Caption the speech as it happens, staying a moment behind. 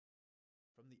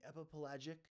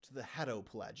epipelagic to the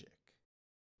hadopelagic.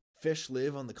 Fish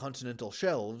live on the continental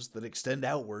shelves that extend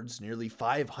outwards nearly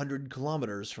 500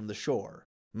 kilometers from the shore,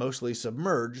 mostly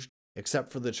submerged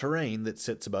except for the terrain that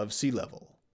sits above sea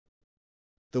level.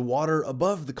 The water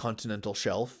above the continental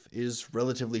shelf is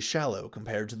relatively shallow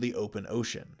compared to the open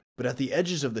ocean, but at the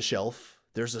edges of the shelf,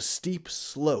 there's a steep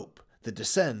slope that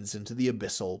descends into the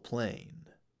abyssal plain.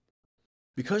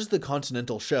 Because the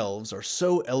continental shelves are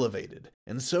so elevated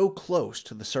and so close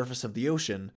to the surface of the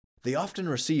ocean, they often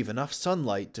receive enough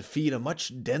sunlight to feed a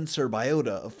much denser biota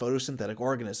of photosynthetic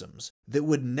organisms that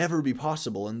would never be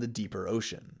possible in the deeper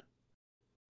ocean.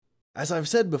 As I've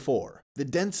said before, the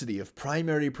density of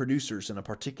primary producers in a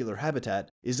particular habitat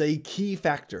is a key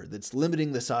factor that's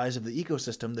limiting the size of the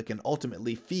ecosystem that can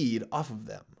ultimately feed off of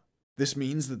them. This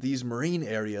means that these marine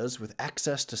areas with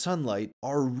access to sunlight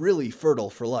are really fertile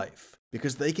for life,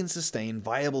 because they can sustain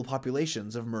viable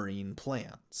populations of marine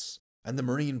plants. And the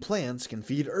marine plants can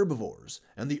feed herbivores,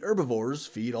 and the herbivores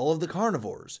feed all of the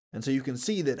carnivores. And so you can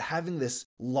see that having this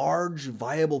large,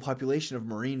 viable population of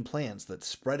marine plants that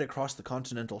spread across the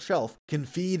continental shelf can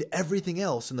feed everything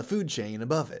else in the food chain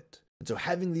above it. And so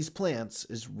having these plants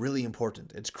is really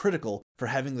important. It's critical for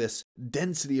having this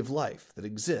density of life that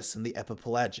exists in the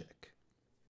epipelagic.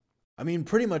 I mean,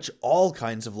 pretty much all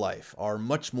kinds of life are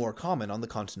much more common on the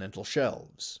continental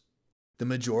shelves. The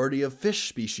majority of fish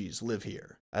species live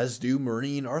here, as do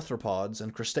marine arthropods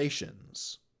and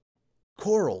crustaceans.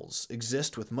 Corals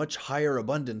exist with much higher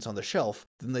abundance on the shelf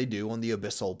than they do on the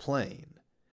abyssal plain.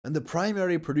 And the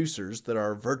primary producers that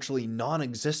are virtually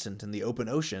non-existent in the open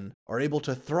ocean are able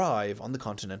to thrive on the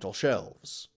continental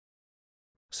shelves.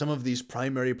 Some of these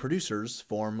primary producers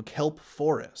form kelp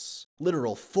forests,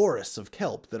 literal forests of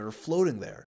kelp that are floating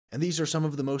there, and these are some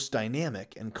of the most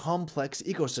dynamic and complex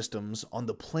ecosystems on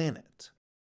the planet.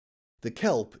 The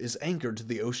kelp is anchored to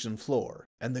the ocean floor,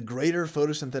 and the greater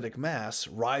photosynthetic mass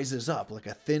rises up like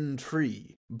a thin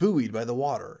tree, buoyed by the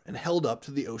water and held up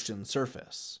to the ocean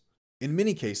surface. In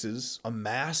many cases, a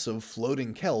mass of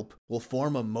floating kelp will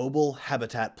form a mobile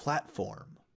habitat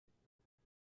platform.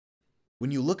 When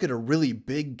you look at a really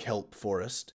big kelp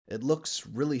forest, it looks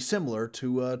really similar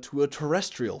to a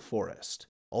terrestrial forest,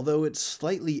 although it's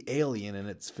slightly alien in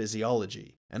its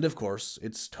physiology, and of course,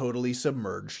 it's totally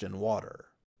submerged in water.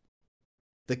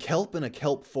 The kelp in a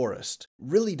kelp forest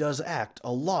really does act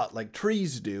a lot like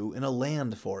trees do in a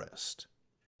land forest.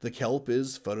 The kelp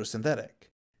is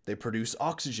photosynthetic. They produce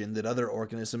oxygen that other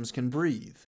organisms can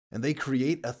breathe, and they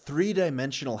create a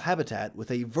three-dimensional habitat with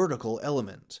a vertical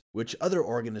element, which other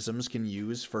organisms can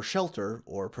use for shelter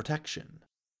or protection.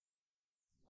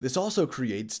 This also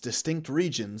creates distinct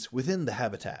regions within the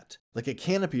habitat, like a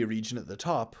canopy region at the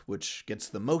top, which gets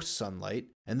the most sunlight,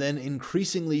 and then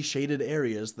increasingly shaded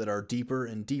areas that are deeper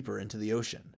and deeper into the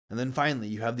ocean. And then finally,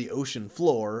 you have the ocean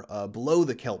floor below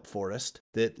the kelp forest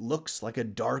that looks like a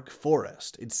dark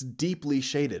forest. It's deeply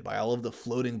shaded by all of the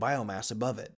floating biomass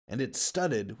above it, and it's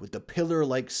studded with the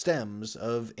pillar-like stems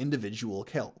of individual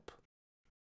kelp.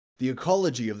 The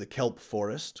ecology of the kelp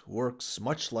forest works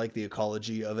much like the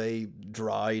ecology of a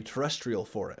dry terrestrial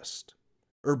forest.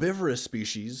 Herbivorous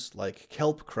species like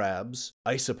kelp crabs,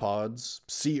 isopods,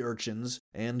 sea urchins,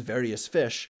 and various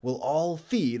fish will all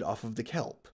feed off of the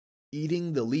kelp,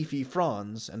 eating the leafy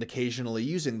fronds and occasionally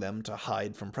using them to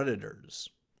hide from predators.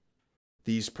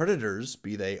 These predators,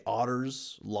 be they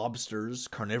otters, lobsters,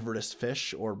 carnivorous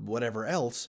fish, or whatever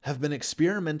else, have been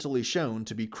experimentally shown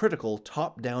to be critical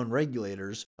top-down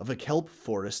regulators of a kelp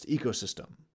forest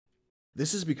ecosystem.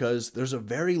 This is because there's a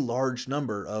very large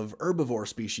number of herbivore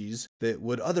species that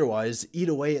would otherwise eat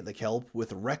away at the kelp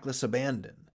with reckless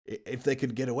abandon. If they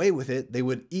could get away with it, they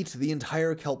would eat the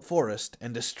entire kelp forest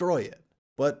and destroy it.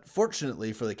 But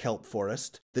fortunately for the kelp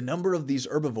forest, the number of these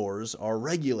herbivores are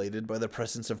regulated by the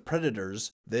presence of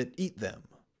predators that eat them.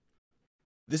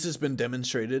 This has been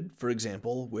demonstrated, for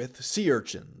example, with sea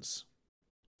urchins.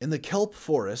 In the kelp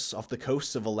forests off the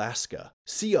coasts of Alaska,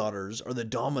 sea otters are the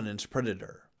dominant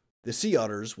predator. The sea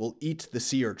otters will eat the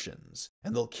sea urchins,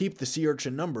 and they'll keep the sea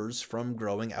urchin numbers from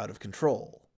growing out of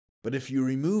control. But if you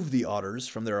remove the otters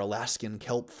from their Alaskan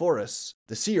kelp forests,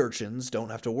 the sea urchins don't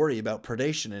have to worry about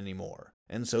predation anymore,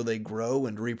 and so they grow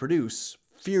and reproduce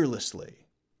fearlessly.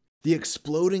 The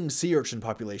exploding sea urchin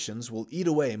populations will eat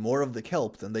away more of the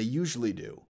kelp than they usually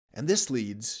do, and this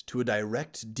leads to a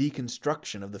direct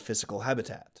deconstruction of the physical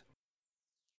habitat.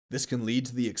 This can lead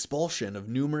to the expulsion of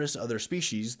numerous other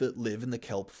species that live in the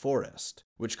kelp forest,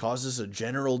 which causes a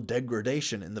general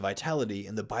degradation in the vitality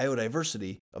and the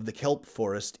biodiversity of the kelp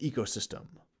forest ecosystem.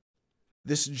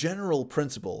 This general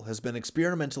principle has been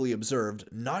experimentally observed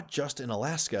not just in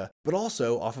Alaska, but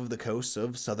also off of the coasts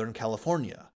of Southern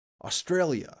California,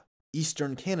 Australia,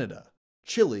 eastern Canada,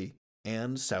 Chile,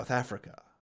 and South Africa.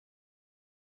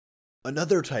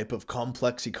 Another type of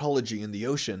complex ecology in the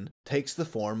ocean takes the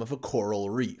form of a coral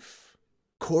reef.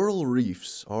 Coral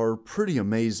reefs are pretty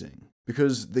amazing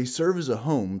because they serve as a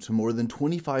home to more than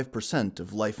 25%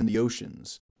 of life in the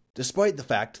oceans, despite the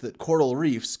fact that coral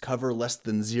reefs cover less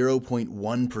than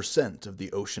 0.1% of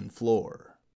the ocean floor.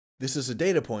 This is a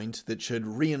data point that should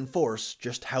reinforce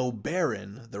just how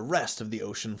barren the rest of the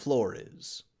ocean floor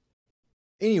is.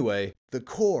 Anyway, the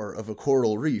core of a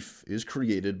coral reef is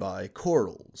created by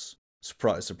corals,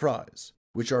 surprise surprise,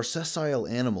 which are sessile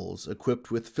animals equipped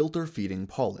with filter-feeding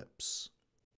polyps.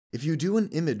 If you do an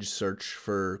image search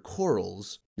for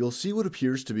corals, you'll see what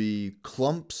appears to be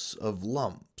clumps of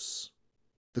lumps.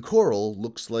 The coral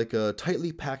looks like a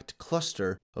tightly packed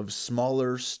cluster of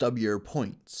smaller, stubbier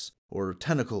points, or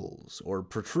tentacles, or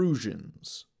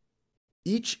protrusions.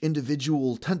 Each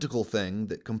individual tentacle thing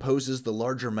that composes the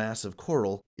larger mass of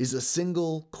coral is a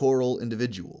single coral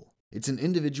individual. It's an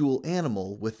individual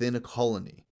animal within a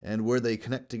colony, and where they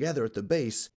connect together at the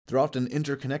base, they're often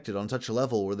interconnected on such a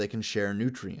level where they can share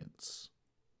nutrients.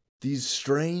 These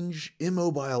strange,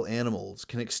 immobile animals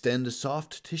can extend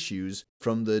soft tissues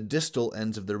from the distal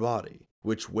ends of their body,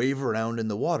 which wave around in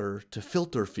the water to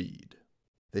filter feed.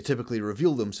 They typically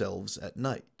reveal themselves at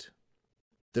night.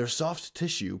 Their soft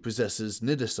tissue possesses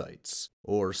cnidocytes,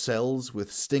 or cells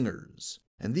with stingers,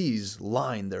 and these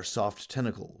line their soft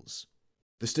tentacles.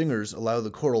 The stingers allow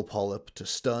the coral polyp to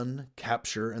stun,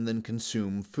 capture, and then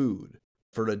consume food,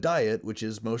 for a diet which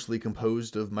is mostly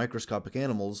composed of microscopic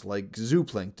animals like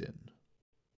zooplankton.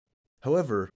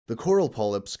 However, the coral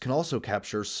polyps can also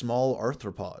capture small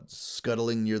arthropods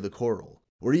scuttling near the coral,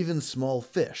 or even small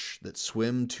fish that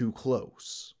swim too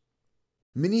close.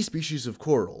 Many species of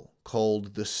coral,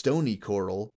 called the stony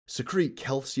coral, secrete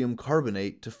calcium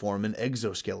carbonate to form an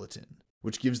exoskeleton,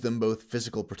 which gives them both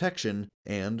physical protection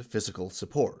and physical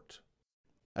support.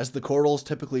 As the corals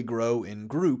typically grow in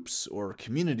groups or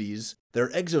communities, their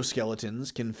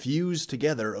exoskeletons can fuse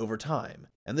together over time,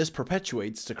 and this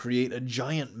perpetuates to create a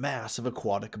giant mass of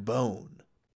aquatic bone.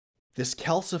 This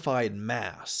calcified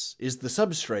mass is the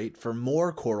substrate for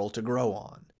more coral to grow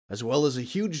on, as well as a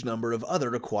huge number of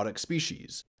other aquatic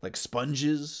species, like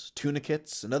sponges,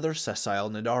 tunicates, and other sessile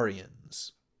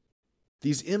cnidarians.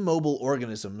 These immobile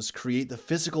organisms create the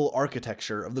physical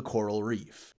architecture of the coral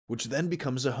reef, which then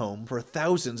becomes a home for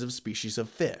thousands of species of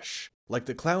fish, like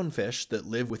the clownfish that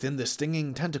live within the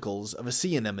stinging tentacles of a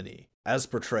sea anemone, as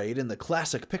portrayed in the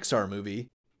classic Pixar movie,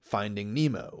 Finding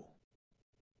Nemo.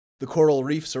 The coral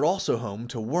reefs are also home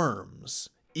to worms,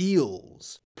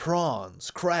 eels,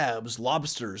 prawns, crabs,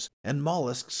 lobsters, and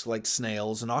mollusks like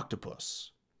snails and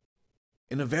octopus.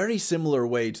 In a very similar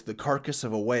way to the carcass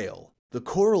of a whale, the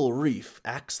coral reef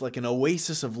acts like an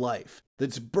oasis of life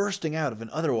that's bursting out of an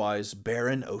otherwise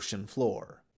barren ocean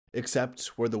floor. Except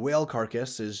where the whale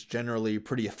carcass is generally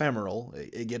pretty ephemeral,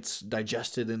 it gets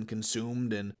digested and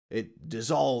consumed and it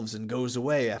dissolves and goes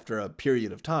away after a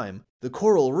period of time, the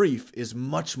coral reef is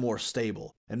much more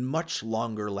stable and much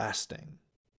longer lasting.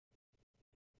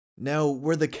 Now,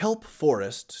 where the kelp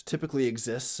forest typically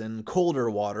exists in colder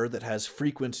water that has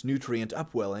frequent nutrient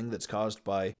upwelling that's caused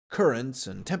by currents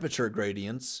and temperature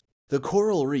gradients, the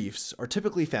coral reefs are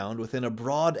typically found within a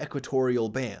broad equatorial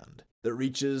band that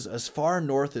reaches as far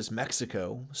north as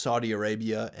Mexico, Saudi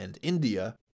Arabia, and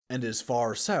India, and as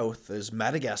far south as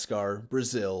Madagascar,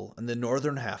 Brazil, and the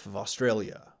northern half of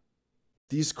Australia.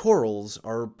 These corals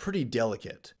are pretty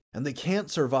delicate, and they can't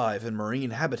survive in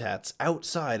marine habitats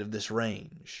outside of this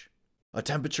range. A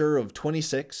temperature of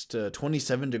 26 to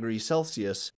 27 degrees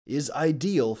Celsius is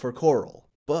ideal for coral,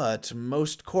 but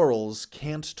most corals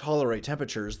can't tolerate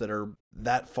temperatures that are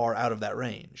that far out of that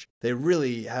range. They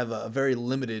really have a very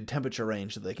limited temperature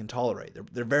range that they can tolerate.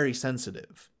 They're very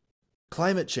sensitive.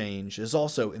 Climate change is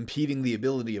also impeding the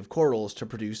ability of corals to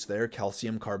produce their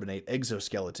calcium carbonate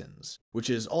exoskeletons, which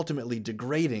is ultimately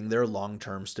degrading their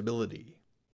long-term stability.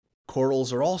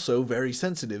 Corals are also very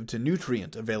sensitive to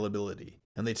nutrient availability,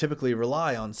 and they typically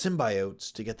rely on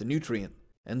symbiotes to get the nutrients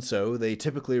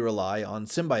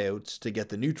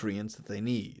that they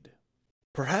need.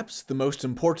 Perhaps the most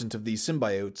important of these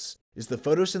symbiotes is the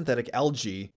photosynthetic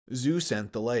algae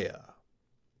Zooxanthellae.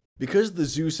 Because the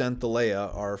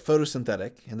Zooxanthellae are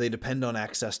photosynthetic and they depend on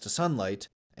access to sunlight,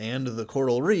 and the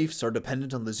coral reefs are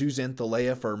dependent on the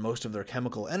Zooxanthellae for most of their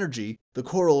chemical energy, the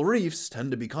coral reefs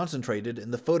tend to be concentrated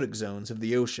in the photic zones of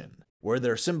the ocean, where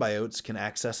their symbiotes can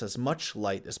access as much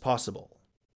light as possible.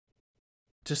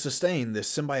 To sustain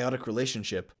this symbiotic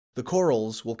relationship, the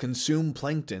corals will consume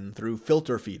plankton through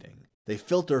filter feeding. They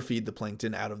filter feed the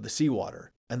plankton out of the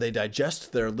seawater, and they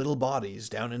digest their little bodies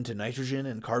down into nitrogen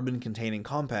and carbon-containing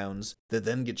compounds that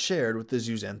then get shared with the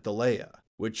zooxanthellae,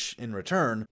 which, in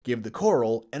return, give the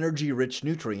coral energy-rich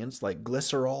nutrients like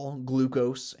glycerol,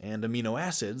 glucose, and amino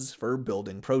acids for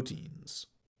building proteins.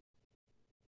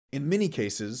 In many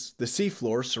cases, the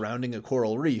seafloor surrounding a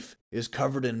coral reef is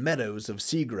covered in meadows of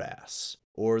seagrass,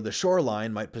 or the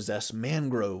shoreline might possess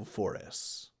mangrove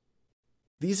forests.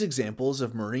 These examples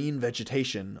of marine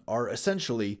vegetation are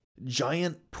essentially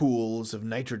giant pools of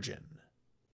nitrogen.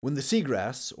 When the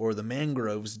seagrass or the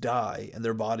mangroves die and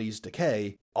their bodies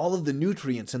decay, all of the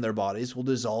nutrients in their bodies will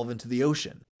dissolve into the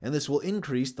ocean, and this will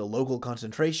increase the local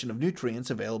concentration of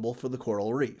nutrients available for the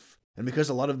coral reef. And because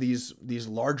a lot of these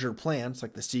larger plants,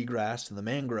 like the seagrass and the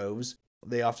mangroves,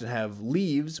 they often have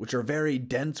leaves which are very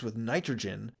dense with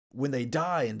nitrogen, when they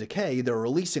die and decay, they're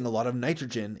releasing a lot of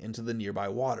nitrogen into the nearby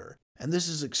water. And this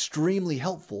is extremely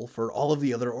helpful for all of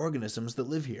the other organisms that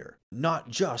live here, not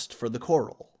just for the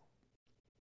coral.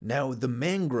 Now, the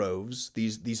mangroves,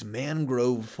 these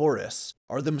mangrove forests,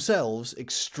 are themselves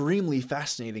extremely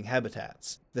fascinating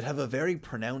habitats that have a very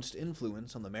pronounced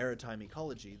influence on the maritime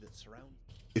ecology that surrounds.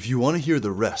 If you want to hear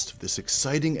the rest of this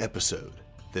exciting episode,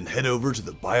 then head over to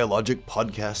the Biologic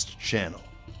Podcast channel.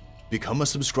 Become a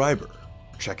subscriber,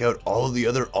 check out all of the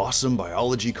other awesome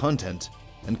biology content,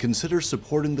 and consider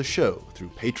supporting the show through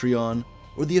Patreon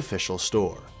or the official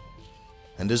store.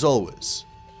 And as always,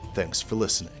 thanks for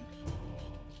listening.